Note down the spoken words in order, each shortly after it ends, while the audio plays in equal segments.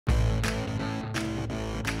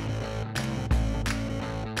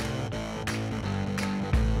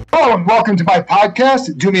Hello and welcome to my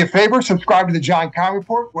podcast. Do me a favor, subscribe to the Keim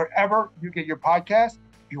Report wherever you get your podcast.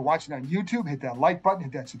 If you're watching on YouTube, hit that like button,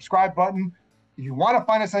 hit that subscribe button. If you want to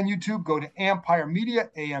find us on YouTube, go to Ampire Media,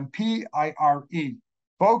 Ampire.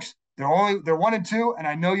 Folks, they're 1-2, and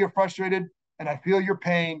I know you're frustrated, and I feel your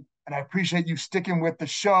pain, and I appreciate you sticking with the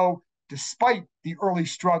show despite the early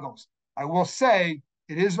struggles. I will say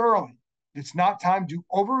it is early. It's not time to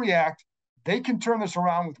overreact. They can turn this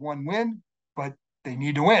around with one win, but they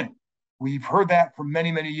need to win. We've heard that for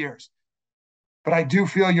many, many years. But I do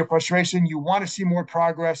feel your frustration. You want to see more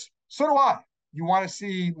progress. So do I. You want to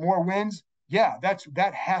see more wins. Yeah,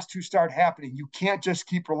 that has to start happening. You can't just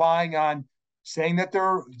keep relying on saying that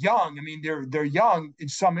they're young. I mean, they're young in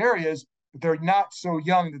some areas, but they're not so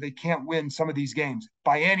young that they can't win some of these games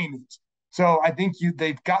by any means. So I think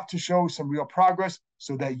they've got to show some real progress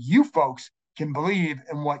so that you folks can believe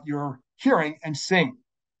in what you're hearing and seeing.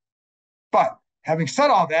 But having said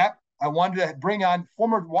all that, I wanted to bring on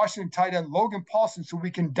former Washington tight end Logan Paulsen so we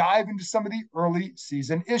can dive into some of the early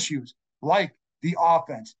season issues, like the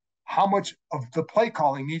offense. How much of the play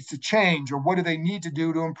calling needs to change, or what do they need to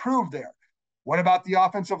do to improve there? What about the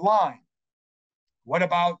offensive line? What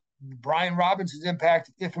about Brian Robinson's impact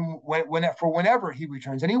if and whenever he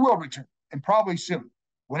returns? And he will return, and probably soon.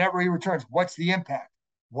 Whenever he returns, what's the impact?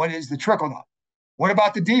 What is the trickle down? What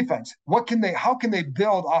about the defense? How can they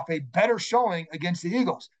build off a better showing against the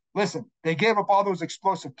Eagles? Listen, they gave up all those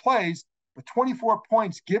explosive plays, but 24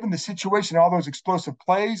 points, given the situation, all those explosive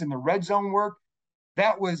plays and the red zone work,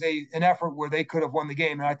 that was an effort where they could have won the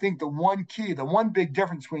game. And I think the one big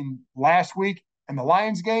difference between last week and the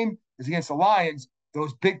Lions game is against the Lions,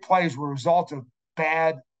 those big plays were a result of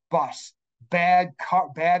bad busts, bad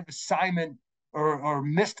assignment or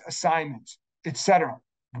missed assignments, etc.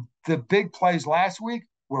 The big plays last week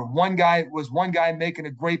where one guy making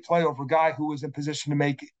a great play over a guy who was in position to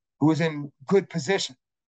make it, who was in good position.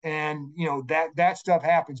 And that stuff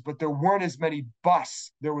happens, but there weren't as many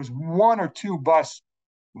busts. There was one or two busts,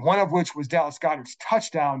 one of which was Dallas Goedert's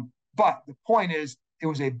touchdown. But the point is, it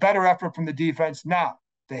was a better effort from the defense. Now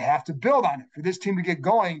they have to build on it. For this team to get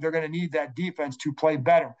going, they're going to need that defense to play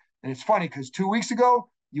better. And it's funny because 2 weeks ago,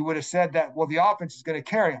 you would have said that, well, the offense is going to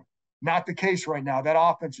carry them. Not the case right now. That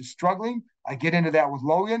offense is struggling. I get into that with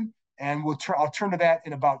Logan, and I'll turn to that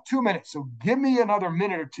in about 2 minutes. So give me another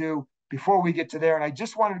minute or two before we get to there. And I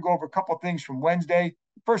just wanted to go over a couple of things from Wednesday.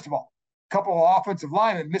 First of all, a couple of offensive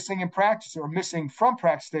linemen missing in practice or missing from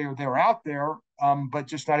practice. They were out there, but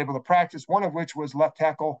just not able to practice, one of which was left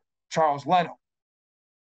tackle Charles Leno.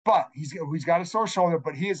 But he's got a sore shoulder,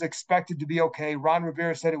 but he is expected to be okay. Ron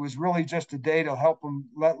Rivera said it was really just a day to help him,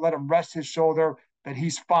 let him rest his shoulder, that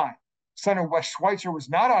he's fine. Center Wes Schweitzer was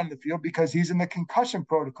not on the field because he's in the concussion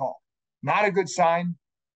protocol. Not a good sign.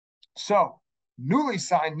 So, newly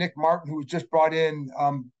signed Nick Martin, who was just brought in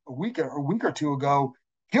a week or two ago,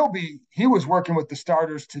 he was working with the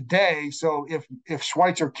starters today. So if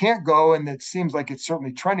Schweitzer can't go, and it seems like it's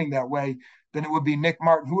certainly trending that way, then it would be Nick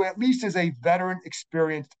Martin, who at least is a veteran,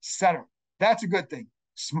 experienced center. That's a good thing.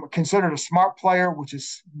 Considered a smart player, which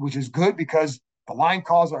is good because the line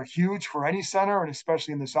calls are huge for any center, and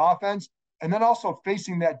especially in this offense. And then also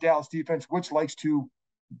facing that Dallas defense, which likes to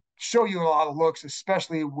show you a lot of looks,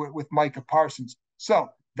 especially with Micah Parsons. So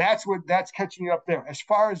that's catching you up there. As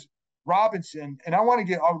far as Robinson, and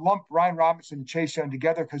I'll lump Ryan Robinson and Chase Young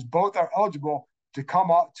together because both are eligible to come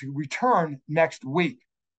up to return next week.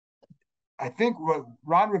 I think what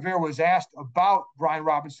Ron Rivera was asked about Brian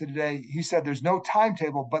Robinson today, he said there's no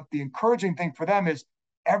timetable, but the encouraging thing for them is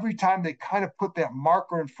every time they kind of put that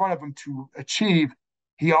marker in front of him to achieve,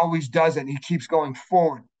 he always does it and he keeps going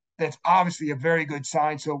forward. That's obviously a very good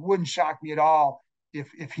sign. So it wouldn't shock me at all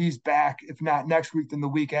if he's back, if not next week, then the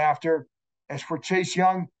week after. As for Chase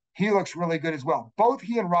Young, he looks really good as well. Both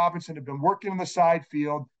he and Robinson have been working on the side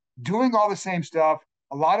field, doing all the same stuff,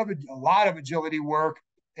 a lot of agility work,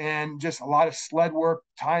 and just a lot of sled work,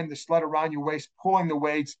 tying the sled around your waist, pulling the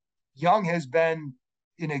weights. Young has been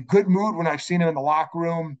in a good mood when I've seen him in the locker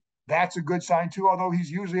room. That's a good sign too, although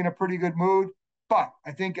he's usually in a pretty good mood. But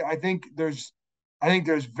I think there's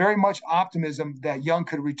very much optimism that Young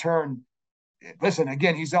could return. Listen,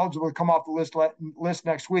 again, he's eligible to come off the list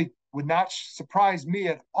next week. Would not surprise me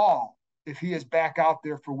at all if he is back out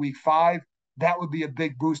there for week 5. That would be a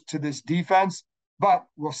big boost to this defense, but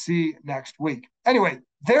we'll see next week. Anyway,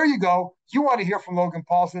 there you go. You want to hear from Logan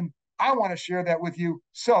Paulsen. I want to share that with you.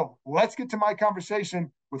 So let's get to my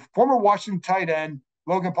conversation with former Washington tight end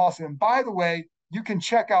Logan Paulsen. And by the way, you can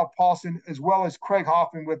check out Paulsen as well as Craig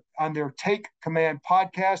Hoffman on their Take Command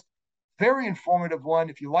podcast. Very informative one.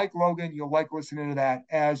 If you like Logan, you'll like listening to that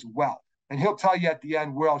as well. and he'll tell you at the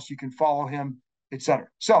end where else you can follow him, etc.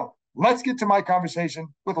 So let's get to my conversation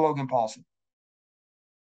with Logan Paulsen.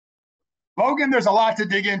 Logan, there's a lot to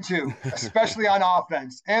dig into, especially on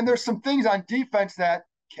offense. And there's some things on defense that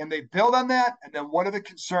can they build on that? And then what are the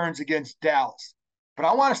concerns against Dallas? But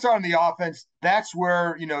I want to start on the offense. That's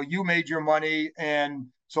where, you made your money. And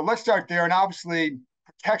so let's start there. And obviously,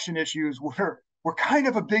 protection issues were kind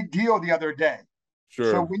of a big deal the other day.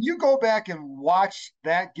 Sure. So when you go back and watch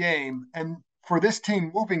that game, and for this team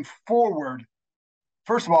moving forward,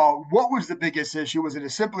 first of all, what was the biggest issue? Was it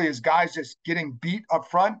as simply as guys just getting beat up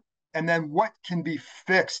front? And then what can be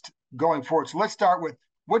fixed going forward? So let's start with,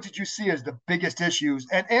 what did you see as the biggest issues?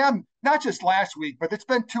 And not just last week, but it's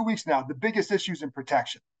been 2 weeks now, the biggest issues in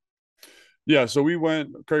protection. Yeah, so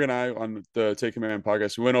Craig and I on the Take Command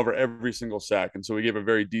podcast, we went over every single sack. And so we gave a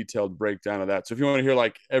very detailed breakdown of that. So if you want to hear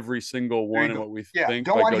like every single one and what we think,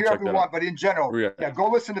 don't like, want to hear every one, but in general, go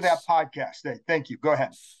listen to that podcast. Thank you. Go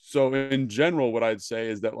ahead. So in general, what I'd say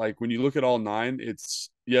is that like when you look at all nine, it's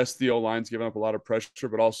yes, the O-line's giving up a lot of pressure,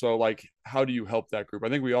 but also like how do you help that group? I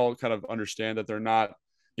think we all kind of understand that they're not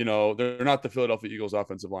the Philadelphia Eagles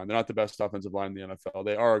offensive line. They're not the best offensive line in the NFL.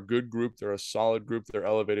 They are a good group. They're a solid group. They're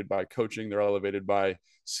elevated by coaching. They're elevated by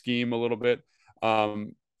scheme a little bit.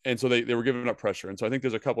 And so they were giving up pressure. And so I think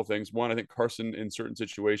there's a couple things. One, I think Carson in certain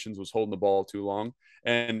situations was holding the ball too long.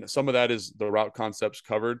 And some of that is the route concepts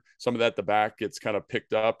covered. Some of that, the back gets kind of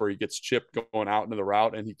picked up or he gets chipped going out into the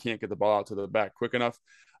route and he can't get the ball out to the back quick enough.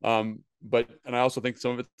 And I also think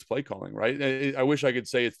some of it's play calling, right? I wish I could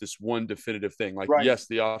say it's this one definitive thing. Like, yes,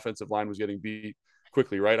 the offensive line was getting beat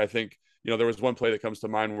quickly, right? I think, there was one play that comes to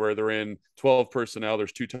mind where they're in 12 personnel.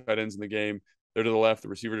 There's 2 tight ends in the game. They're to the left, the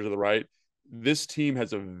receiver to the right. This team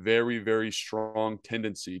has a very, very strong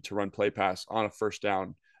tendency to run play pass on a first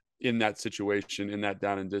down in that situation, in that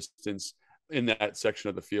down and distance, in that section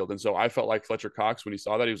of the field. And so I felt like Fletcher Cox, when he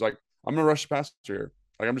saw that, he was like, I'm going to rush the passer here.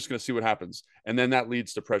 Like, I'm just going to see what happens. And then that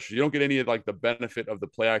leads to pressure. You don't get any of like the benefit of the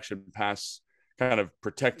play action pass kind of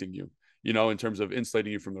protecting you, in terms of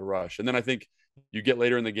insulating you from the rush. And then I think you get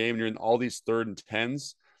later in the game and you're in all these 3rd and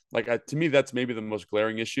 10s. Like, to me, that's maybe the most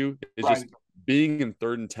glaring issue is just being in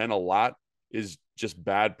 3rd and 10 a lot is just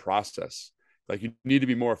bad process. Like, you need to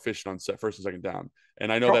be more efficient on first and second down.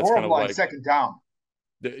 And I know that's kind of like second down.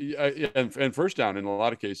 And first down in a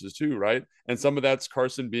lot of cases too, right? And some of that's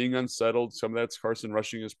Carson being unsettled. Some of that's Carson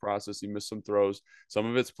rushing his process. He missed some throws. Some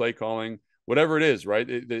of it's play calling, whatever it is, right?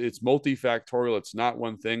 It's multifactorial. It's not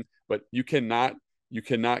one thing, but you cannot be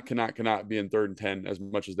in 3rd and 10 as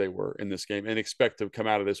much as they were in this game and expect to come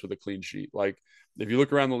out of this with a clean sheet. Like, if you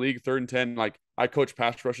look around the league, 3rd and 10, like, I coach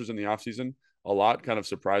pass rushers in the offseason a lot, kind of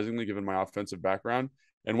surprisingly, given my offensive background.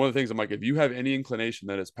 And one of the things I'm like, if you have any inclination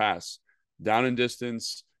that it's pass, down in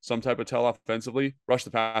distance, some type of tell offensively, rush the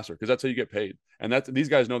passer, because that's how you get paid. And these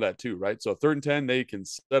guys know that too, right? So 3rd and 10, they can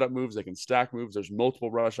set up moves, they can stack moves. There's multiple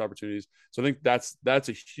rush opportunities. So I think that's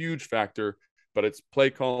a huge factor, but it's play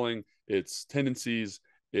calling, it's tendencies,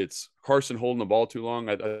 it's Carson holding the ball too long.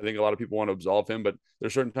 I think a lot of people want to absolve him, but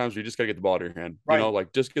there's certain times where you just got to get the ball out of your hand.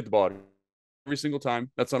 Like, just get the ball out every single time.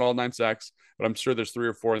 That's not all 9 sacks, but I'm sure there's 3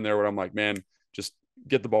 or 4 in there where I'm like, man, just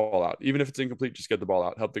get the ball out. Even if it's incomplete, just get the ball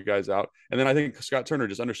out, help the guys out. And then I think Scott Turner,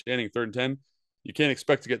 just understanding 3rd and 10, you can't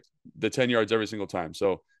expect to get the 10 yards every single time.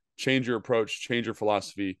 So change your approach, change your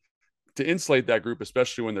philosophy to insulate that group,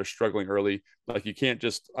 especially when they're struggling early. Like, you can't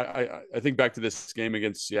just, I think back to this game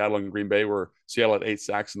against Seattle and Green Bay, where Seattle had 8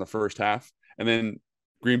 sacks in the first half. And then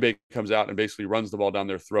Green Bay comes out and basically runs the ball down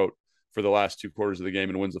their throat for the last 2 quarters of the game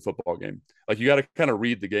and wins the football game. Like, you got to kind of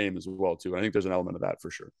read the game as well too. I think there's an element of that for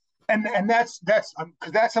sure. And that's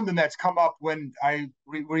something that's come up when I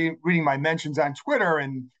reading my mentions on Twitter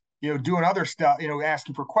and doing other stuff,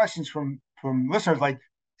 asking for questions from listeners, like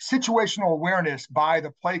situational awareness by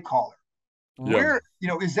the play caller. Where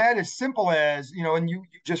is that as simple as and you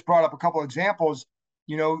just brought up a couple of examples.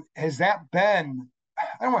 Has that been,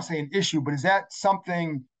 I don't want to say an issue, but is that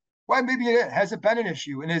something? Well, maybe it is. Has it been an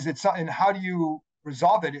issue, and is it something? How do you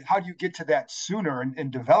resolve it? How do you get to that sooner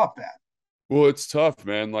and develop that? Well, it's tough,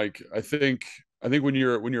 man. Like, I think when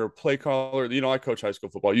you're a play caller, I coach high school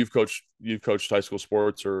football. You've coached high school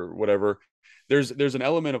sports or whatever. There's an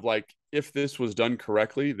element of like, if this was done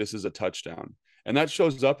correctly, this is a touchdown. And that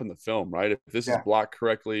shows up in the film, right? If this is blocked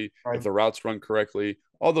correctly, if the routes run correctly,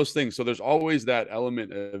 all those things. So there's always that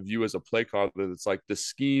element of you as a play caller that's like, the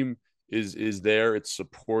scheme is there, it's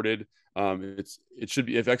supported. It should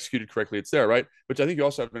be, if executed correctly, it's there, right? But I think you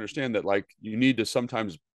also have to understand that, like, you need to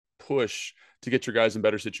sometimes push to get your guys in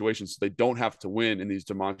better situations so they don't have to win in these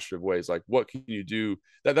demonstrative ways. Like, what can you do?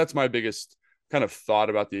 That's my biggest kind of thought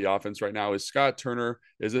about the offense right now is Scott Turner,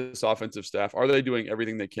 is this offensive staff, are they doing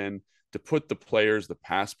everything they can to put the players, the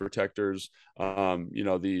pass protectors,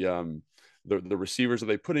 the receivers, are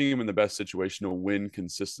they putting them in the best situation to win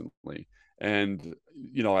consistently? And,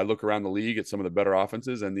 I look around the league at some of the better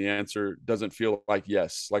offenses, and the answer doesn't feel like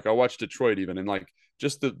yes. Like I watched Detroit even, and like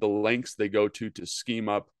just the lengths they go to scheme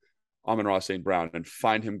up Amon-Ra St. Brown and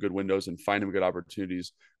find him good windows and find him good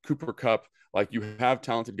opportunities. Cooper Kupp, like you have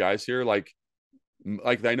talented guys here. Like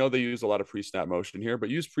I know they use a lot of pre-snap motion here, but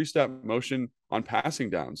use pre-snap motion on passing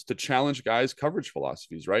downs to challenge guys' coverage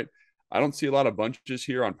philosophies, right? I don't see a lot of bunches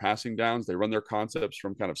here on passing downs. They run their concepts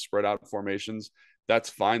from kind of spread out formations. That's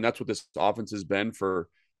fine. That's what this offense has been for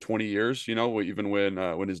 20 years, even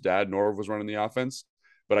when his dad Norv was running the offense.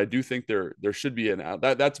 But I do think there should be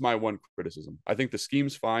that's my one criticism. I think the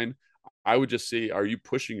scheme's fine. I would just say, are you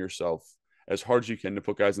pushing yourself as hard as you can to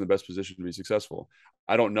put guys in the best position to be successful?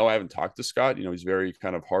 I don't know. I haven't talked to Scott. He's very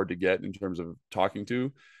kind of hard to get in terms of talking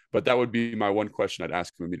to, but that would be my one question I'd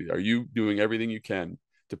ask him immediately. Are you doing everything you can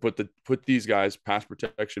to put these guys, pass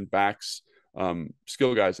protection, backs,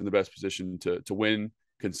 skill guys in the best position to win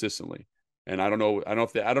consistently? And I don't know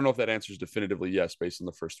if that answer is definitively yes based on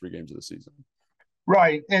the first 3 games of the season.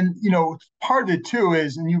 Right. And, part of it too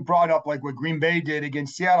is, and you brought up like what Green Bay did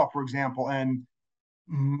against Seattle, for example, and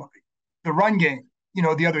the run game,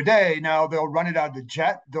 the other day, now they'll run it out of the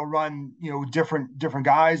jet. They'll run, different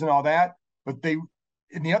guys and all that. But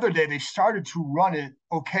in the other day, they started to run it.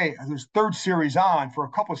 Okay. There's 3rd series on. For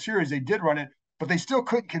a couple of series, they did run it, but they still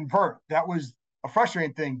couldn't convert. That was a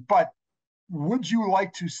frustrating thing. But would you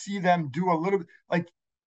like to see them do a little bit like,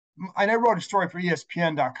 and I wrote a story for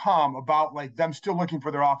ESPN.com about like them still looking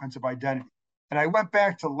for their offensive identity. And I went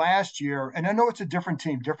back to last year, and I know it's a different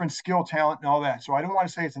team, different skill, talent, and all that. So I don't want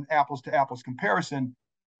to say it's an apples to apples comparison.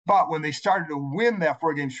 But when they started to win that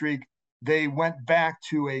 4-game streak, they went back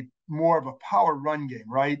to a more of a power run game,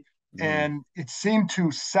 right? Mm. And it seemed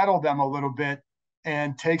to settle them a little bit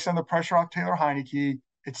and take some of the pressure off Taylor Heineke,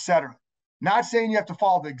 et cetera. Not saying you have to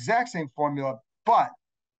follow the exact same formula, but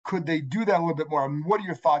could they do that a little bit more? I mean, what are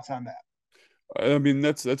your thoughts on that? I mean,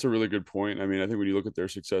 that's a really good point. I mean, I think when you look at their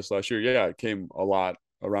success last year, yeah, it came a lot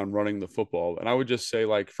around running the football. And I would just say,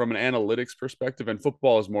 like, from an analytics perspective, and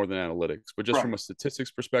football is more than analytics, but just from a statistics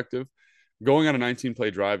perspective, going on a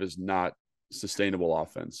 19-play drive is not sustainable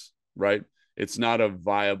offense, right? It's not a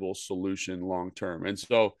viable solution long term. And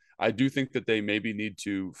so I do think that they maybe need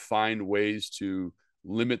to find ways to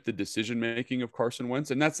limit the decision making of Carson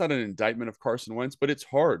Wentz. And that's not an indictment of Carson Wentz, but it's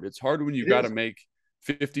hard. It's hard when you got to make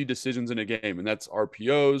 50 decisions in a game, and that's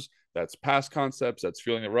RPOs, that's pass concepts, that's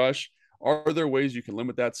feeling a rush. Are there ways you can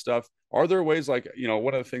limit that stuff? Are there ways, like,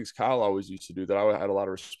 one of the things Kyle always used to do that I had a lot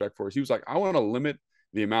of respect for is he was like, I want to limit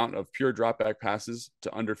the amount of pure drop back passes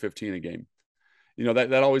to under 15 a game.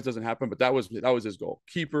 That always doesn't happen, but that was his goal.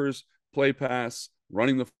 Keepers, play pass,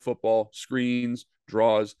 running the football, screens,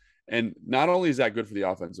 draws. And not only is that good for the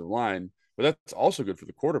offensive line, but that's also good for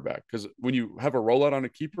the quarterback, because when you have a rollout on a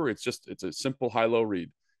keeper, it's a simple high-low read.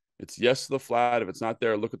 It's yes to the flat. If it's not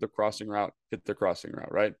there, look at the crossing route, hit the crossing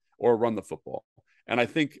route, right? Or run the football. And I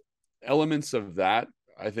think elements of that,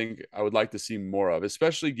 I think I would like to see more of,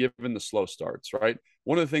 especially given the slow starts, right?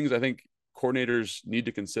 One of the things I think coordinators need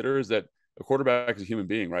to consider is that a quarterback is a human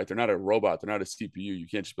being, right? They're not a robot. They're not a CPU. You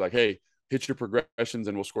can't just be like, hey, hit your progressions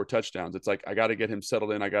and we'll score touchdowns. It's like, I got to get him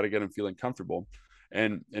settled in. I got to get him feeling comfortable.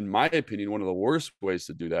 And in my opinion, one of the worst ways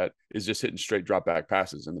to do that is just hitting straight drop back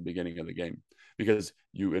passes in the beginning of the game, because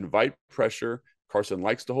you invite pressure. Carson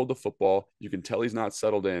likes to hold the football. You can tell he's not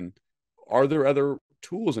settled in. Are there other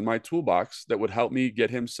tools in my toolbox that would help me get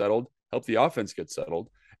him settled, help the offense get settled?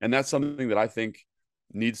 And that's something that I think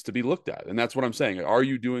needs to be looked at. And that's what I'm saying. Are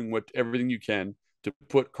you doing everything you can to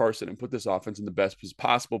put Carson and put this offense in the best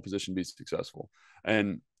possible position to be successful?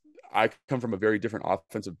 And I come from a very different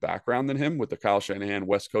offensive background than him with the Kyle Shanahan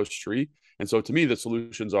West Coast tree. And so to me, the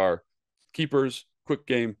solutions are keepers, quick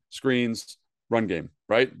game, screens, run game,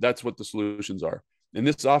 right? That's what the solutions are. In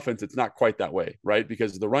this offense, it's not quite that way, right?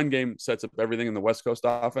 Because the run game sets up everything in the West Coast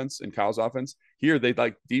offense and Kyle's offense. Here, they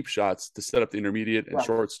like deep shots to set up the intermediate and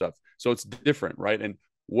short stuff. So it's different, right? And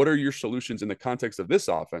what are your solutions in the context of this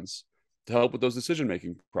offense to help with those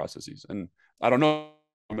decision-making processes? And I don't know if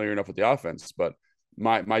I'm familiar enough with the offense, but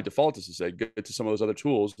my default is to say, get to some of those other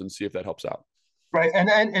tools and see if that helps out. Right.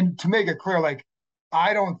 And to make it clear, like,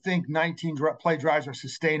 I don't think 19 play drives are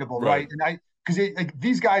sustainable, right? And because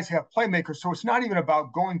these guys have playmakers, so it's not even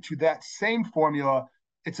about going to that same formula.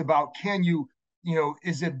 It's about, can you,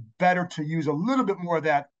 is it better to use a little bit more of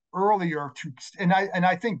that earlier and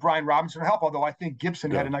I think Brian Robinson will help, although I think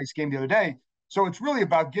Gibson had a nice game the other day. So it's really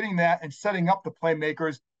about getting that and setting up the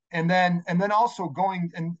playmakers, and then also going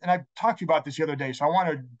and I talked to you about this the other day, so I want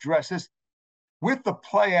to address this with the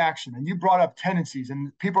play action. And you brought up tendencies,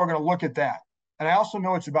 and people are going to look at that. And I also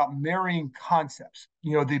know it's about marrying concepts.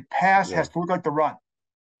 The pass has to look like the run.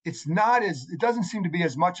 It doesn't seem to be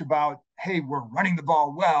as much about, hey, we're running the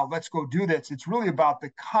ball well, let's go do this. It's really about the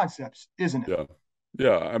concepts, isn't it? Yeah.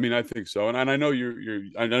 Yeah, I mean, I think so, and I know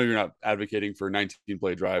I know you're not advocating for 19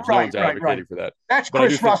 play drives. No one's advocating for that. That's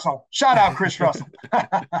Chris Russell. Shout out Chris Russell.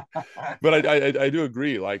 But I do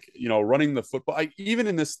agree. Like, running the football, even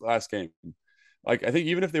in this last game, like I think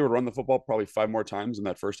even if they would run the football probably 5 more times in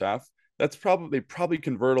that first half, they probably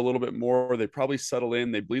convert a little bit more. They probably settle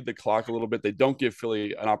in. They bleed the clock a little bit. They don't give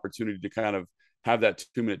Philly an opportunity to kind of have that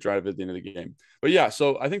 2-minute drive at the end of the game. But yeah,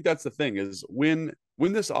 so I think that's the thing is when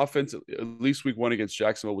this offense, at least week 1 against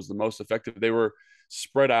Jacksonville, was the most effective, they were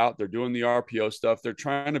spread out. They're doing the RPO stuff. They're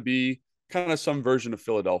trying to be kind of some version of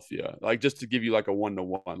Philadelphia, like just to give you like a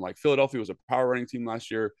 1-to-1. Like Philadelphia was a power running team last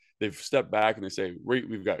year. They've stepped back and they say,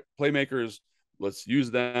 we've got playmakers. Let's use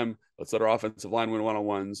them. Let's let our offensive line win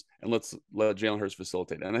one-on-ones, and let's let Jalen Hurts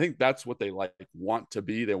facilitate. And I think that's what they want to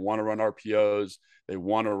be. They want to run RPOs. They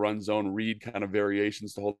want to run zone read kind of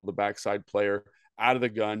variations to hold the backside player out of the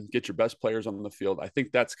gun, get your best players on the field. I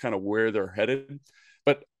think that's kind of where they're headed.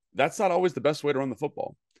 But that's not always the best way to run the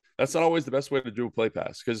football. That's not always the best way to do a play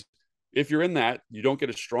pass, because if you're in that, you don't get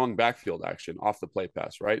a strong backfield action off the play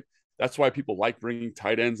pass, right? That's why people like bringing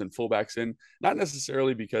tight ends and fullbacks in, not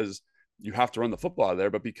necessarily because you have to run the football out of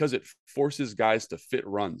there, but because it forces guys to fit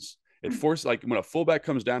runs. It forces, like when a fullback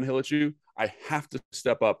comes downhill at you, I have to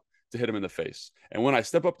step up to hit him in the face. And when I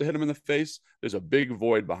step up to hit him in the face, there's a big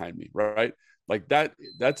void behind me, right? Like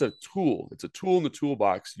that's a tool. It's a tool in the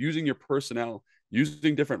toolbox, using your personnel,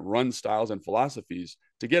 using different run styles and philosophies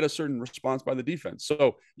to get a certain response by the defense.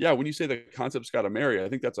 So yeah, when you say the concept's got to marry, I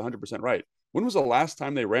think that's 100% right. When was the last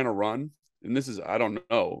time they ran a run? And this is, I don't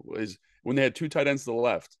know, is when they had 2 tight ends to the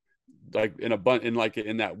left, like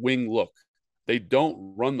in that wing look. They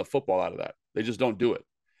don't run the football out of that. They just don't do it.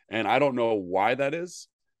 And I don't know why that is,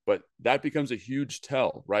 but that becomes a huge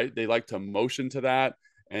tell, right? They like to motion to that,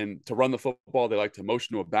 and to run the football, they like to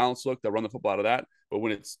motion to a balance look. They'll run the football out of that. But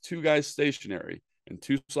when it's 2 guys stationary and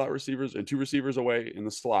 2 slot receivers and 2 receivers away in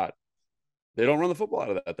the slot, they don't run the football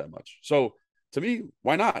out of that much. So to me,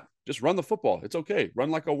 why not? Just run the football. It's okay. Run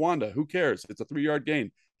like a Wanda. Who cares? It's a 3-yard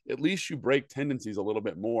gain. At least you break tendencies a little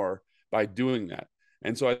bit more by doing that.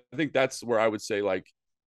 And so I think that's where I would say, like,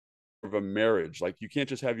 of a marriage. Like, you can't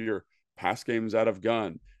just have your pass games out of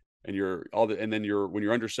gun and when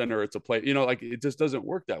you're under center, it's a play, like it just doesn't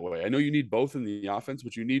work that way. I know you need both in the offense,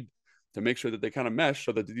 but you need to make sure that they kind of mesh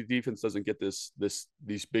so that the defense doesn't get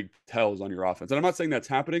these big tells on your offense. And I'm not saying that's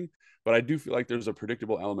happening, but I do feel like there's a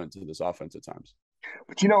predictable element to this offense at times.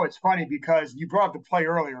 But it's funny because you brought up the play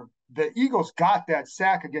earlier. The Eagles got that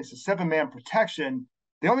sack against a 7-man protection.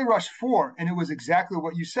 They only rushed 4, and it was exactly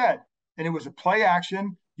what you said. And it was a play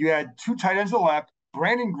action. You had 2 tight ends to the left.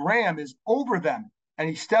 Brandon Graham is over them, and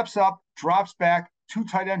he steps up, drops back. 2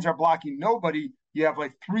 tight ends are blocking nobody. You have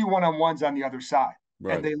like 3 one-on-ones on the other side.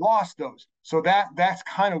 Right. And they lost those. So that's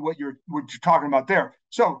kind of what you're talking about there.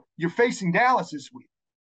 So you're facing Dallas this week.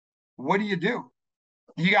 What do?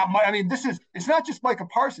 You got, it's not just Micah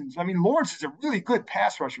Parsons. I mean, Lawrence is a really good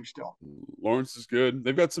pass rusher still. Lawrence is good.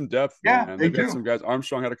 They've got some depth. Yeah, man. They've got some guys.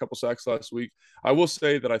 Armstrong had a couple sacks last week. I will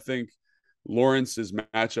say that I think Lawrence's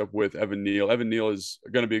matchup with Evan Neal is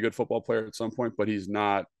going to be a good football player at some point, but he's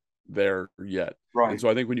not there yet. Right. And so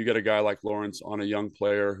I think when you get a guy like Lawrence on a young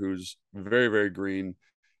player who's very, very green,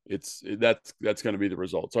 that's going to be the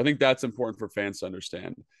result. So I think that's important for fans to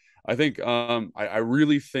understand. I think I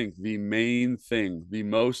really think the main thing, the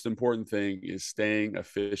most important thing, is staying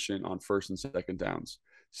efficient on 1st and 2nd downs.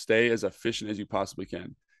 Stay as efficient as you possibly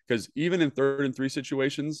can, because even in 3rd and 3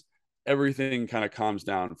 situations, everything kind of calms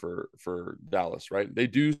down for Dallas, right? They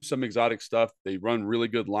do some exotic stuff. They run really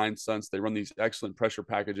good line stunts. They run these excellent pressure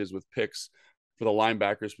packages with picks for the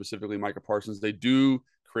linebackers, specifically Micah Parsons. They do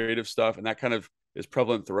creative stuff, and that kind of is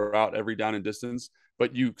prevalent throughout every down and distance.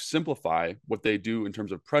 But you simplify what they do in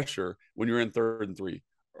terms of pressure when you're in 3rd and 3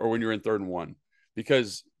 or when you're in 3rd and 1,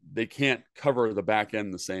 because they can't cover the back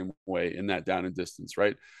end the same way in that down and distance,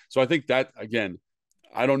 right? So I think that, again,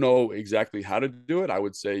 I don't know exactly how to do it. I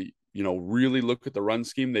would say, really look at the run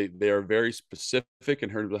scheme. They are very specific in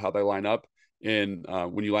terms of how they line up.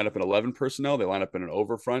 When you line up in 11 personnel, they line up in an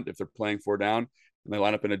over front if they're playing 4 down, and they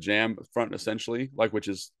line up in a jam front, essentially, which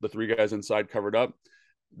is the 3 guys inside covered up.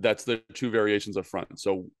 That's the 2 variations of front.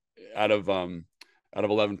 So out of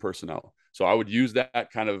 11 personnel. So I would use that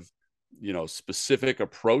kind of specific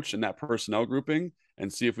approach in that personnel grouping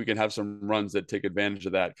and see if we can have some runs that take advantage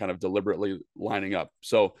of that, kind of deliberately lining up.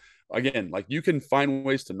 So again, like, you can find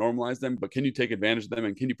ways to normalize them, but can you take advantage of them,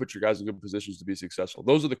 and can you put your guys in good positions to be successful?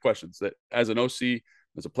 Those are the questions that, as an OC,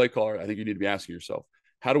 as a play caller, I think you need to be asking yourself.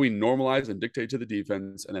 How do we normalize and dictate to the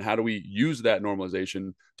defense? And then how do we use that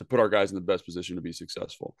normalization to put our guys in the best position to be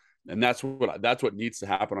successful? And that's what needs to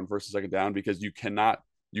happen on first and second down, because you cannot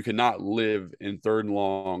live in third and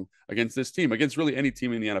long against this team, against really any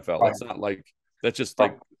team in the NFL. Right. That's just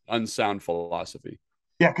like unsound philosophy.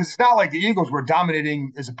 Yeah, because it's not like the Eagles were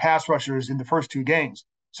dominating as a pass rushers in the first two games.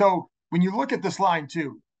 So when you look at this line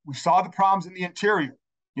too, we saw the problems in the interior.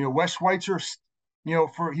 Wes Schweitzer,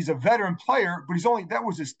 he's a veteran player, but that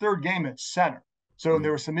was his third game at center. So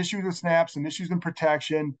there were some issues with snaps, some issues in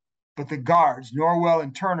protection, but the guards, Norwell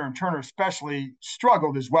and Turner especially,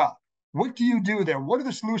 struggled as well. What do you do there? What are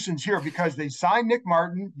the solutions here? Because they signed Nick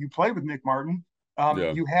Martin. You play with Nick Martin.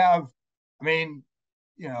 You have,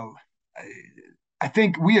 I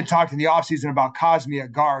think we had talked in the offseason about Cosme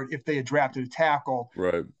at guard if they had drafted a tackle.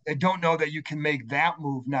 Right. I don't know that you can make that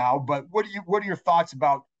move now, but what are your thoughts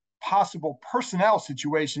about possible personnel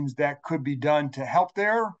situations that could be done to help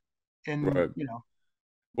there? And right.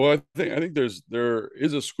 Well, I think there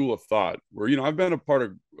is a school of thought where, I've been a part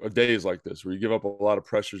of days like this where you give up a lot of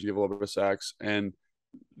pressures, you give a little bit of sacks, and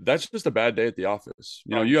that's just a bad day at the office.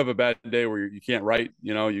 You have a bad day where you can't write,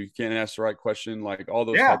 you can't ask the right question, like all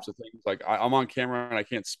those types of things. Like I'm on camera and I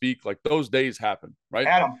can't speak. Like those days happen, right?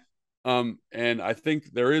 Adam. And I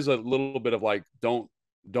think there is a little bit of like, don't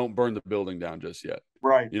burn the building down just yet.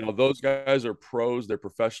 Right. Those guys are pros. They're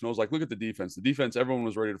professionals. Like, look at the defense. The defense, everyone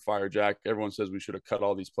was ready to fire Jack. Everyone says we should have cut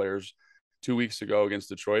all these players 2 weeks ago against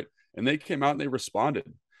Detroit. And they came out and they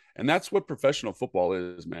responded. And that's what professional football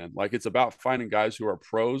is, man. Like, it's about finding guys who are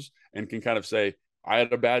pros and can kind of say, I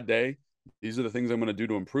had a bad day. These are the things I'm going to do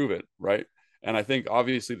to improve it, right? And I think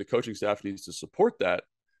obviously the coaching staff needs to support that.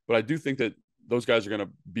 But I do think that those guys are going to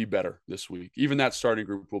be better this week. Even that starting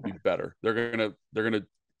group will be better. They're going to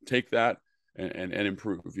take that and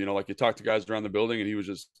improve. Like, you talk to guys around the building, and he was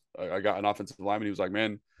just, I got an offensive lineman. He was like,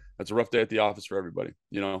 man, that's a rough day at the office for everybody.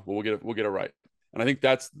 We'll get it right. And I think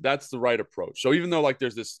that's the right approach. So even though like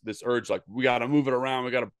there's this urge, like we got to move it around,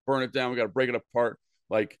 we got to burn it down, we got to break it apart,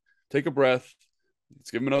 like take a breath.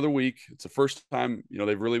 Let's give them another week. It's the first time,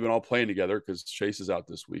 they've really been all playing together because Chase is out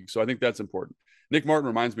this week. So I think that's important. Nick Martin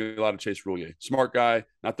reminds me a lot of Chase Roulier. Smart guy,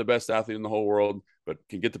 not the best athlete in the whole world, but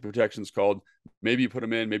can get the protections called. Maybe you put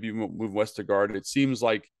him in, maybe you move West to guard. It seems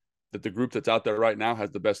like that the group that's out there right now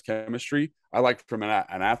has the best chemistry. I like, from an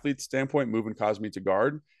athlete standpoint, moving Cosme to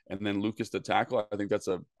guard and then Lucas to tackle. I think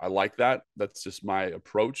I like that. That's just my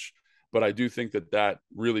approach. But I do think that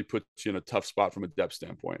really puts you in a tough spot from a depth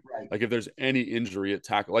standpoint. Right. Like if there's any injury at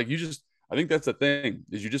tackle, I think that's the thing,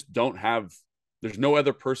 is you just don't have, there's no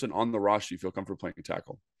other person on the roster you feel comfortable playing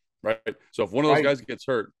tackle. Right. So if one of those guys gets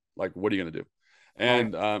hurt, like, what are you going to do?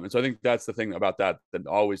 And so I think that's the thing about that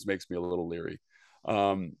always makes me a little leery.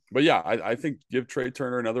 But yeah, I think give Trey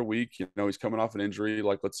Turner another week. He's coming off an injury.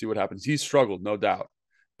 Like, let's see what happens. He's struggled, no doubt,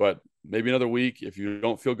 but maybe another week. If you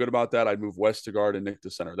don't feel good about that, I'd move West to guard and Nick to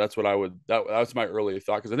center. That's what I would. That's my early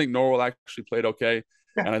thought, because I think Norwell actually played okay,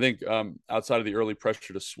 and I think outside of the early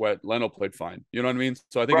pressure to Sweat, Leno played fine. You know what I mean?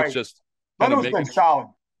 So I think it's just Leno's been solid.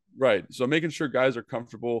 Right. So making sure guys are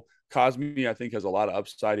comfortable. Cosme, I think, has a lot of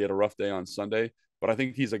upside. He had a rough day on Sunday, but I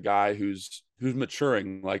think he's a guy who's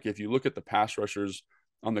maturing. Like, if you look at the pass rushers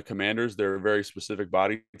on the Commanders, they're a very specific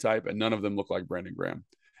body type, and none of them look like Brandon Graham.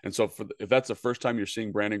 And so if that's the first time you're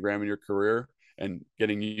seeing Brandon Graham in your career and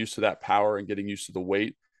getting used to that power and getting used to the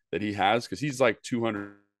weight that he has, because he's like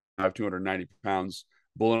 290 pounds,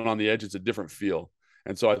 bulling on the edge, it's a different feel.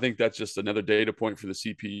 And so I think that's just another data point for the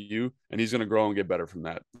CPU, and he's going to grow and get better from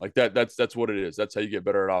that. Like that's what it is. That's how you get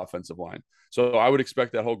better at offensive line. So I would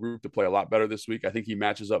expect that whole group to play a lot better this week. I think he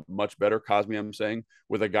matches up much better, Cosme, I'm saying,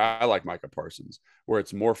 with a guy like Micah Parsons, where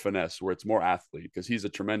it's more finesse, where it's more athlete, because he's a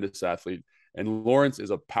tremendous athlete. And Lawrence is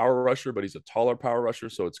a power rusher, but he's a taller power rusher.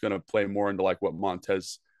 So it's going to play more into like what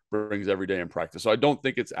Montez brings every day in practice. So I don't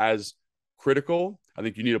think it's as critical. I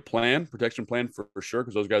think you need a protection plan for sure,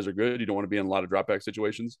 because those guys are good. You don't want to be in a lot of drop back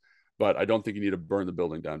situations, but I don't think you need to burn the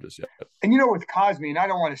building down just yet. And with Cosme, and I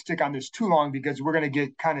don't want to stick on this too long because we're going to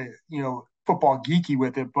get kind of, football geeky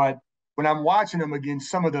with it, but when I'm watching him against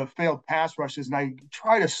some of the failed pass rushes, and I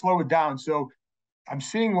try to slow it down. So I'm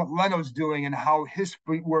seeing what Leno's doing and how his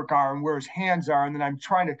footwork are and where his hands are. And then I'm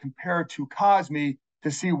trying to compare it to Cosme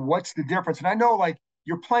to see what's the difference. And I know, like,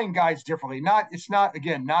 you're playing guys differently. It's not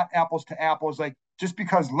apples to apples. Like, just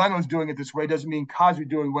because Leno's doing it this way doesn't mean Cosme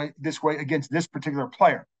doing this way against this particular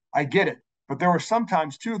player. I get it. But there were some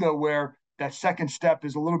times too, though, where that second step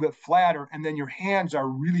is a little bit flatter and then your hands are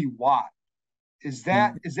really wide.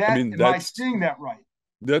 I mean, am I seeing that right?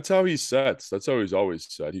 that's how he sets. That's how he's always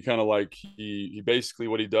set. He kind of like he basically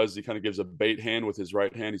what he does, he kind of gives a bait hand with his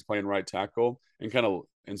right hand. He's playing right tackle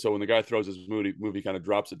and so when the guy throws his move, he kind of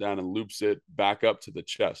drops it down and loops it back up to the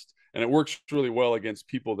chest. And it works really well against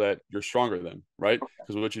people that you're stronger than, right?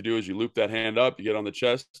 Because what you do is you loop that hand up, you get on the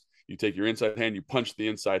chest, you take your inside hand, you punch the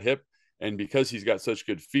inside hip, and because he's got such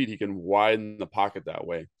good feet, he can widen the pocket that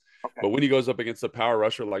way. Okay. But when he goes up against a power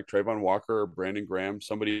rusher like Trayvon Walker or Brandon Graham,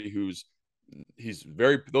 somebody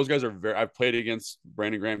those guys are very, I've played against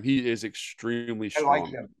Brandon Graham. He is extremely strong. I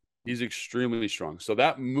like him. He's extremely strong. So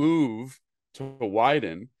that move to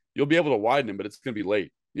widen, you'll be able to widen him, but it's going to be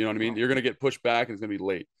late. You know what I mean? You're going to get pushed back and it's going to be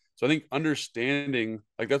late. So I think understanding,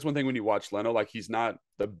 like that's one thing when you watch Leno, like he's not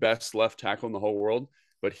the best left tackle in the whole world,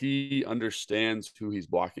 but he understands who he's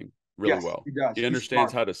blocking really well. He does. He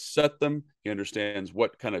understands how to set them. He understands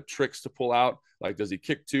what kind of tricks to pull out. Like, does he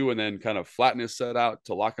kick to and then kind of flatten his set out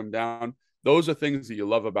to lock him down? Those are things that you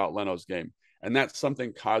love about Leno's game. And that's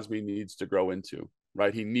something Cosme needs to grow into,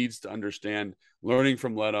 right? He needs to understand learning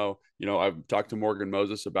from Leno. You know, I've talked to Morgan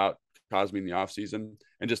Moses about Cosme in the offseason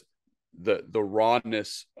and just the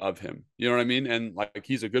rawness of him. You know what I mean? And like,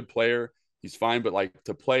 he's a good player. He's fine. But like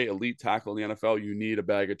to play elite tackle in the NFL, you need a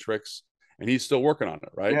bag of tricks. And he's still working on it,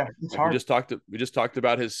 right? Yeah, it's like hard. We just talked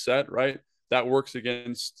about his set, right? That works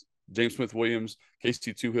against James Smith-Williams,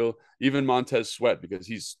 Casey Toohill, even Montez Sweat because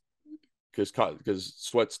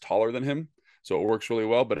Sweat's taller than him, so it works really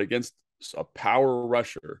well. But against a power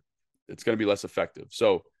rusher, it's going to be less effective.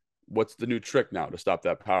 So what's the new trick now to stop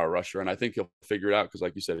that power rusher? And I think he'll figure it out because,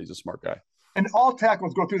 like you said, he's a smart guy. And all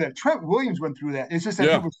tackles go through that. Trent Williams went through that. It's just that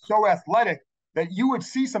he was so athletic that you would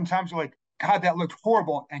see sometimes you're like, God, that looked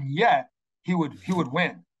horrible, and yet he would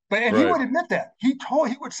win. But he would admit that. He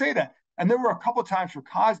would say that. And there were a couple of times for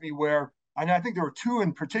Cosme where, and I think there were two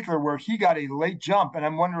in particular where he got a late jump, and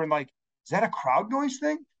I'm wondering like, is that a crowd noise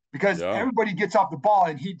thing? Because everybody gets off the ball,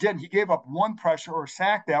 and he didn't. He gave up one pressure or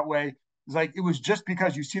sack that way. It's like it was just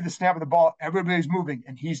because you see the snap of the ball, everybody's moving,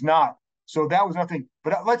 and he's not. So that was nothing.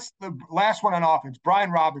 But the last one on offense,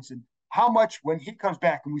 Brian Robinson. How much when he comes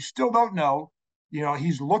back, and we still don't know. You know,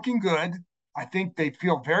 he's looking good. I think they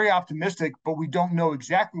feel very optimistic, but we don't know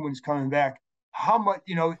exactly when he's coming back. How much,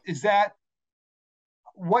 is that?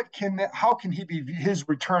 How can his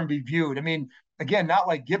return be viewed? I mean, again, not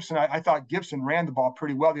like Gibson. I thought Gibson ran the ball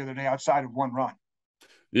pretty well the other day outside of one run.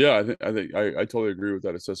 Yeah, I totally agree with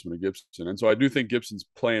that assessment of Gibson. And so I do think Gibson's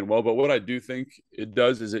playing well, but what I do think it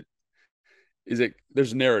does is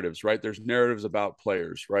there's narratives, right? There's narratives about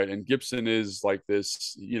players, right? And Gibson is like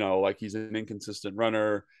this, like he's an inconsistent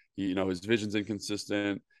runner. His vision's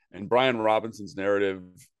inconsistent. And Brian Robinson's narrative,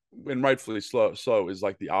 and rightfully so, is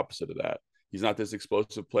like the opposite of that. He's not this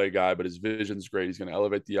explosive play guy, but his vision's great. He's going to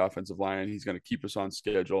elevate the offensive line. He's going to keep us on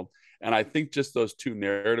schedule. And I think just those two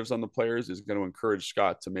narratives on the players is going to encourage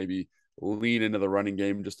Scott to maybe lean into the running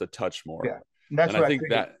game just a touch more. Yeah. And I think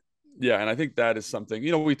that. Yeah, and I think that is something,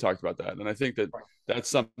 we talked about that. And I think that that's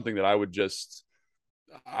something that I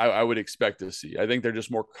would expect to see. I think they're just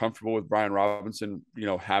more comfortable with Brian Robinson,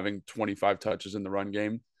 having 25 touches in the run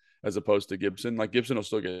game as opposed to Gibson. Like Gibson will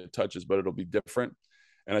still get touches, but it'll be different.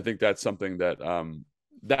 And I think that's something that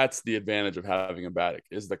that's the advantage of having a Baddock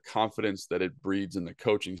is the confidence that it breeds in the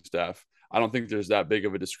coaching staff. I don't think there's that big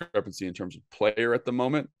of a discrepancy in terms of player at the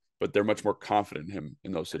moment, but they're much more confident in him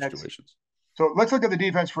in those situations. So let's look at the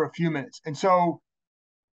defense for a few minutes. And so,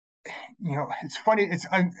 it's funny.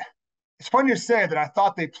 It's funny to say that I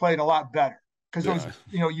thought they played a lot better because those,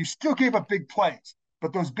 you still gave up big plays,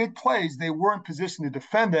 but those big plays, they weren't positioned to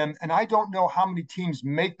defend them. And I don't know how many teams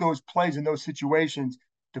make those plays in those situations.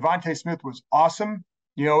 Devontae Smith was awesome,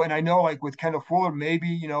 and I know like with Kendall Fuller,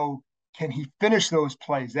 maybe, can he finish those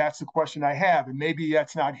plays? That's the question I have. And maybe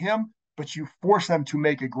that's not him, but you force them to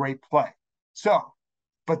make a great play. So,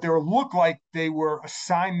 but they look like they were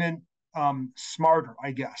assignment smarter,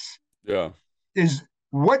 I guess. Yeah.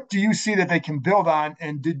 What do you see that they can build on?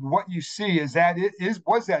 And did what you see, was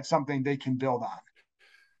that something they can build on?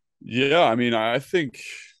 Yeah. I mean, I think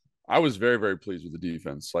I was very, very pleased with the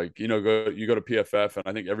defense. Like, you go to PFF and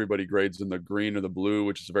I think everybody grades in the green or the blue,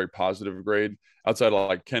 which is a very positive grade outside of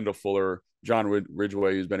like Kendall Fuller, John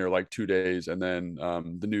Ridgeway, who's been here like 2 days. And then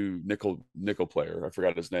the new nickel player, I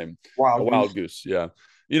forgot his name. Wild Goose. Yeah.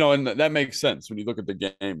 And that makes sense when you look at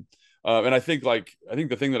the game. And I think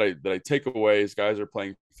the thing that I take away is guys are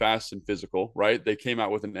playing fast and physical, right? They came out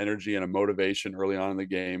with an energy and a motivation early on in the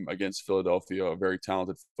game against Philadelphia, a very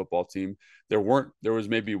talented football team. There was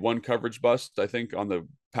maybe one coverage bust, I think, on the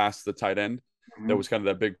pass to the tight end. That was kind of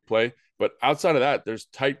that big play. But outside of that, there's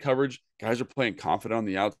tight coverage. Guys are playing confident on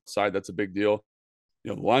the outside. That's a big deal.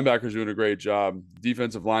 The linebackers doing a great job.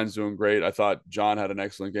 Defensive line's doing great. I thought John had an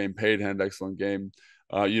excellent game. Payne had an excellent game.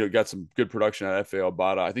 Got some good production at FA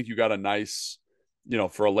Bada. I think you got a nice,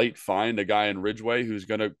 for a late find, a guy in Ridgeway who's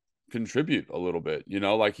going to contribute a little bit.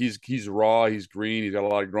 Like he's raw, he's green, he's got a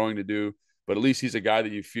lot of growing to do, but at least he's a guy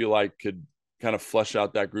that you feel like could kind of flesh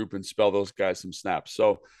out that group and spell those guys some snaps.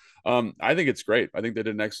 So I think it's great. I think they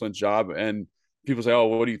did an excellent job. And people say, "Oh,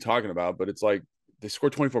 what are you talking about?" But it's like they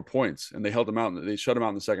scored 24 points and they held them out and they shut them out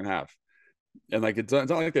in the second half. And like it's not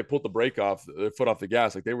like they pulled their foot off the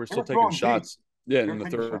gas. Like they were still taking shots. Yeah, in the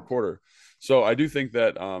third quarter. So I do think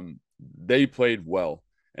that they played well.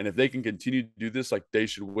 And if they can continue to do this, like they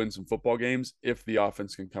should win some football games if the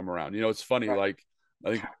offense can come around. It's funny, like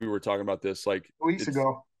I think we were talking about this like weeks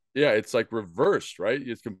ago. Yeah, it's like reversed, right?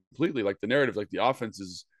 It's completely like the narrative, like the offense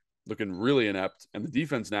is looking really inept, and the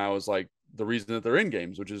defense now is like the reason that they're in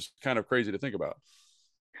games, which is kind of crazy to think about.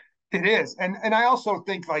 It is. And I also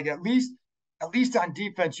think like at least on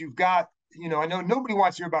defense, you've got, I know nobody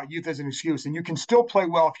wants to hear about youth as an excuse, and you can still play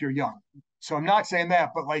well if you're young. So I'm not saying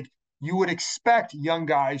that, but like you would expect young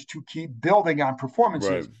guys to keep building on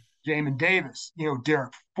performances. Right. Jamin Davis,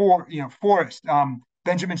 Derek Forrest,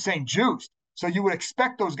 Benjamin St. Juste. So you would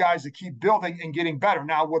expect those guys to keep building and getting better.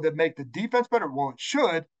 Now, will it make the defense better? Well, it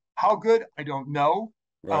should. How good? I don't know.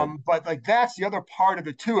 Right. But like that's the other part of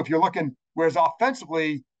it too. If you're looking, whereas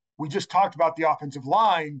offensively, we just talked about the offensive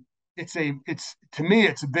line. It's to me,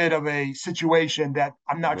 it's a bit of a situation that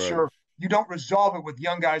I'm not sure. You don't resolve it with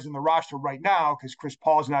young guys in the roster right now because Chris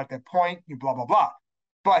Paul's not at that point, blah, blah, blah.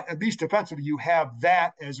 But at least defensively, you have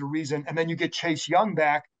that as a reason. And then you get Chase Young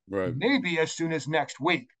back maybe as soon as next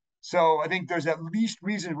week. So I think there's at least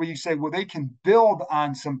reasons where you say, well, they can build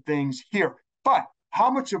on some things here. But how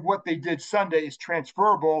much of what they did Sunday is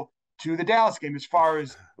transferable to the Dallas game as far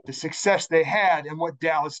as the success they had and what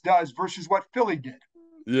Dallas does versus what Philly did?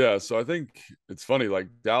 Yeah, so I think it's funny, like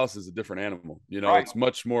Dallas is a different animal. It's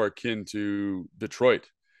much more akin to Detroit.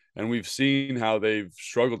 And we've seen how they've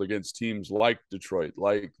struggled against teams like Detroit,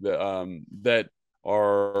 like that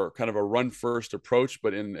are kind of a run first approach,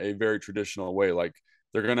 but in a very traditional way. Like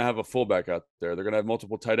they're going to have a fullback out there. They're going to have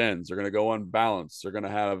multiple tight ends. They're going to go unbalanced. They're going to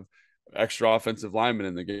have extra offensive linemen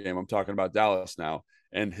in the game. I'm talking about Dallas now.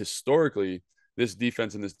 And historically, this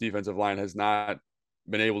defense and this defensive line has not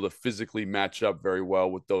been able to physically match up very well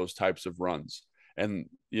with those types of runs. And,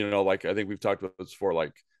 like I think we've talked about this before,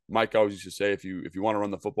 like Mike always used to say, if you want to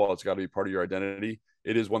run the football, it's got to be part of your identity.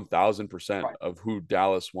 It is 1000% of who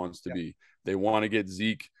Dallas wants to be. They want to get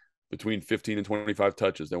Zeke between 15 and 25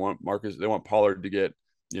 touches. They want Pollard to get,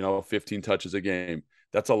 15 touches a game.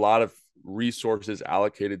 That's a lot of resources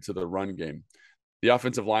allocated to the run game. The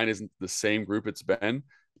offensive line isn't the same group it's been.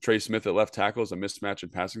 Trey Smith at left tackle is a mismatch in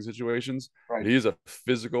passing situations. But he's a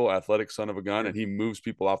physical, athletic son of a gun, and he moves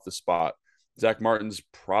people off the spot. Zach Martin's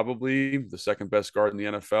probably the second best guard in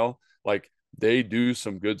the NFL. Like, they do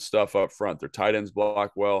some good stuff up front. Their tight ends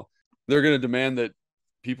block well. They're going to demand that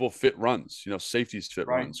people fit runs, safeties fit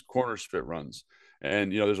runs, corners fit runs.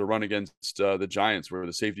 And, there's a run against the Giants where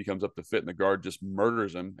the safety comes up to fit and the guard just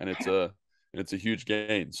murders him, and it's a huge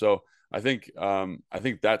gain. So I think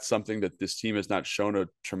that's something that this team has not shown a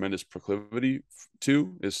tremendous proclivity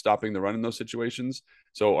to, is stopping the run in those situations.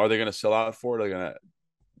 So are they going to sell out for it? Are they going to,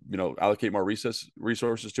 allocate more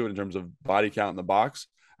resources to it in terms of body count in the box?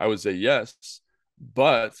 I would say yes,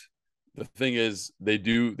 but the thing is, they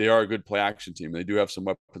are a good play action team. They do have some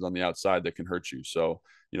weapons on the outside that can hurt you. So,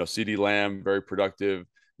 CeeDee Lamb, very productive.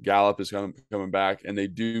 Gallup is coming back, and they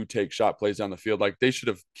do take shot plays down the field. Like, they should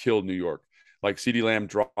have killed New York. Like, CeeDee Lamb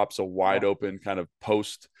drops a wide open kind of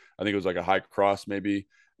post. I think it was like a high cross maybe.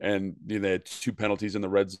 And they had 2 penalties in the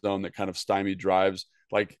red zone that kind of stymied drives.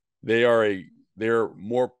 Like, they're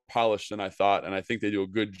more polished than I thought. And I think they do a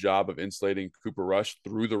good job of insulating Cooper Rush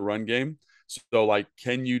through the run game. So, like,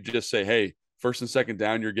 can you just say, hey, first and second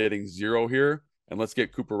down, you're getting 0 here, and let's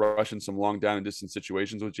get Cooper Rush in some long down and distance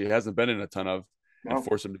situations, which he hasn't been in a ton of, and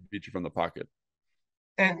force him to beat you from the pocket.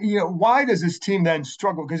 And, why does this team then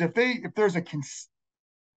struggle? Because if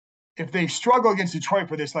they struggle against Detroit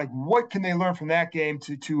for this, like, what can they learn from that game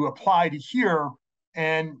to apply to here?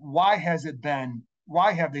 And why have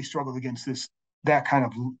they struggled against that kind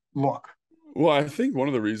of look? Well, I think one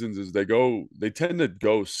of the reasons is they tend to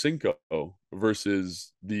go Cinco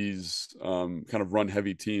versus these kind of run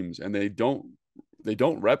heavy teams, and they don't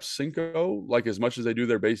rep Cinco like as much as they do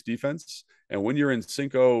their base defense. And when you're in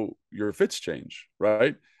Cinco, your fits change,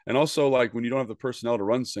 right? And also, like when you don't have the personnel to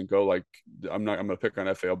run Cinco, like I'm gonna pick on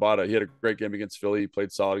F.A. Obata. He had a great game against Philly, he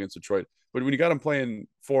played solid against Detroit. But when you got him playing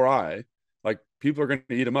 4-eye, like people are gonna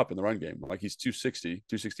eat him up in the run game. Like he's 260,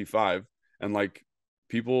 265, and like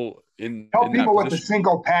people Tell in that people what the position.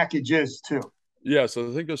 single package is too. Yeah, so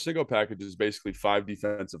I think those single package is basically 5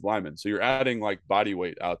 defensive linemen. So you're adding like body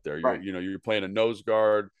weight out there. Right. You're playing a nose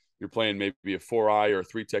guard, you're playing maybe a 4-eye or a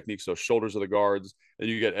 3 technique, so shoulders of the guards, and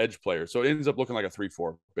you get edge players. So it ends up looking like a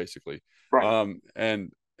 3-4 basically. Right.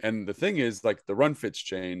 And the thing is, like the run fits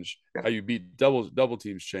change, Yeah. how you beat double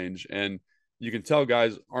teams change, and you can tell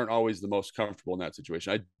guys aren't always the most comfortable in that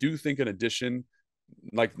situation. I do think in addition,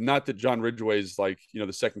 like not that John Ridgway's like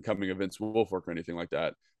the second coming of Vince Wilfork or anything like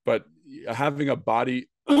that, but having a body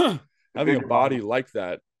having a body like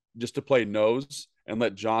that just to play nose and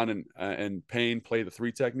let John and Payne play the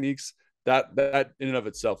 3 techniques, that in and of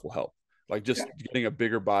itself will help. Like just getting a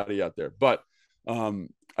bigger body out there. But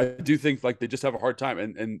I do think like they just have a hard time,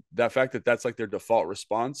 and that fact that that's like their default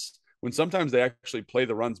response when sometimes they actually play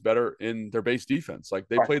the runs better in their base defense. Like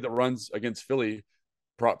they played the runs against Philly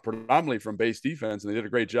predominantly from base defense, and they did a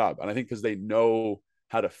great job. And I think because they know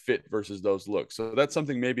how to fit versus those looks. So that's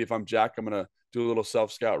something maybe if I'm Jack, I'm going to do a little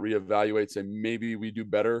self-scout, reevaluate, say maybe we do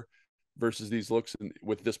better versus these looks and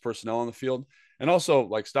with this personnel on the field. And also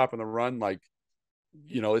like stopping the run, like,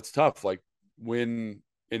 it's tough. Like when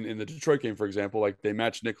in the Detroit game, for example, like they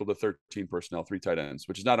match nickel to 13 personnel, 3 tight ends,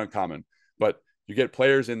 which is not uncommon, but you get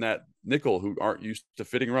players in that nickel who aren't used to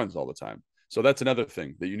fitting runs all the time. So that's another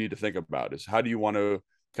thing that you need to think about is how do you want to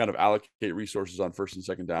kind of allocate resources on first and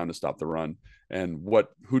second down to stop the run, and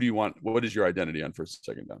who do you want? What is your identity on first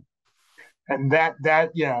and second down? And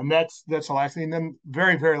and that's the last thing. And then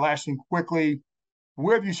very, very last thing quickly,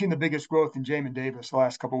 where have you seen the biggest growth in Jamin Davis the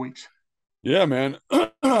last couple of weeks? Yeah, man.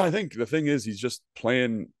 I think the thing is he's just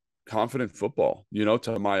playing confident football,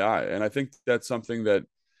 to my eye. And I think that's something that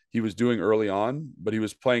he was doing early on, but he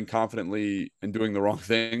was playing confidently and doing the wrong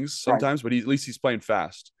things sometimes, but at least he's playing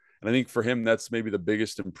fast. And I think for him, that's maybe the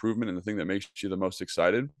biggest improvement, and the thing that makes you the most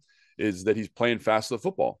excited is that he's playing fast the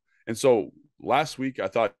football. And so last week, I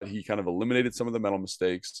thought he kind of eliminated some of the mental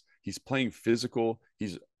mistakes. He's playing physical.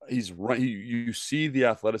 He's right. You see the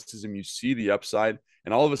athleticism, you see the upside,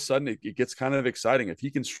 and all of a sudden it gets kind of exciting. If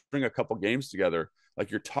he can string a couple games together,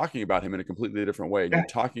 like you're talking about him in a completely different way. And you're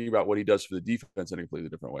talking about what he does for the defense in a completely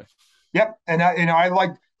different way. Yep. And I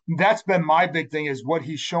like that's been my big thing is what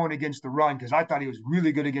he's shown against the run, because I thought he was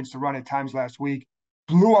really good against the run at times last week.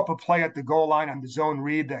 Blew up a play at the goal line on the zone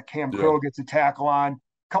read that Cam Curl gets a tackle on. A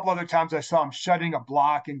couple other times I saw him shutting a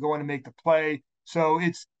block and going to make the play. So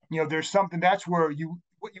it's, there's something that's where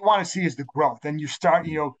what you want to see is the growth. And you start,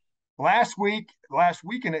 last week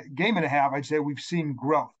and a game and a half, I'd say we've seen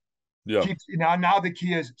growth. Yeah. Now the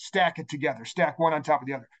key is stack it together, stack one on top of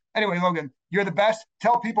the other. Anyway, Logan, you're the best.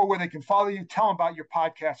 Tell people where they can follow you. Tell them about your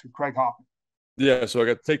podcast with Craig Hoffman. Yeah, so I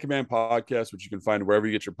got the Take Command podcast, which you can find wherever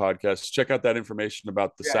you get your podcasts. Check out that information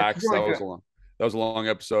about the sacks. Really that was a long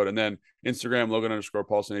episode. And then Instagram,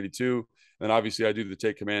 Logan_Paulsen82. And then obviously I do the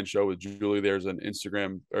Take Command show with Julie. There's an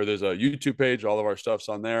Instagram, or there's a YouTube page. All of our stuff's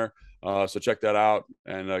on there. So check that out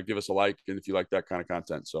and give us a like, and if you like that kind of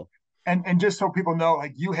content. So. And just so people know,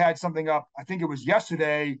 like you had something up, I think it was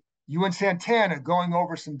yesterday, you and Santana going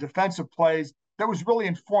over some defensive plays that was really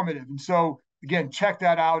informative. And so, again, check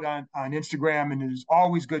that out on Instagram, and there's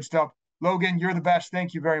always good stuff. Logan, you're the best.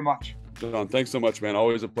 Thank you very much. John, thanks so much, man.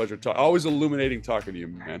 Always a pleasure. Always illuminating talking to you,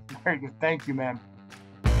 man. Very good. Thank you, man.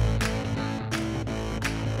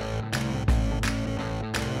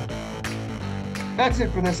 That's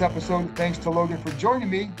it for this episode. Thanks to Logan for joining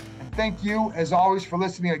me. And thank you, as always, for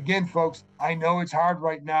listening again, folks. I know it's hard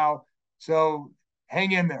right now, so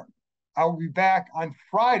hang in there. I'll be back on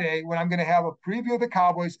Friday when I'm going to have a preview of the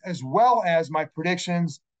Cowboys as well as my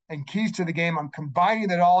predictions and keys to the game. I'm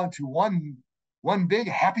combining it all into one big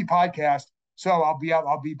happy podcast. So I'll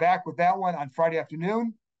be back with that one on Friday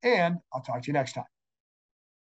afternoon, and I'll talk to you next time.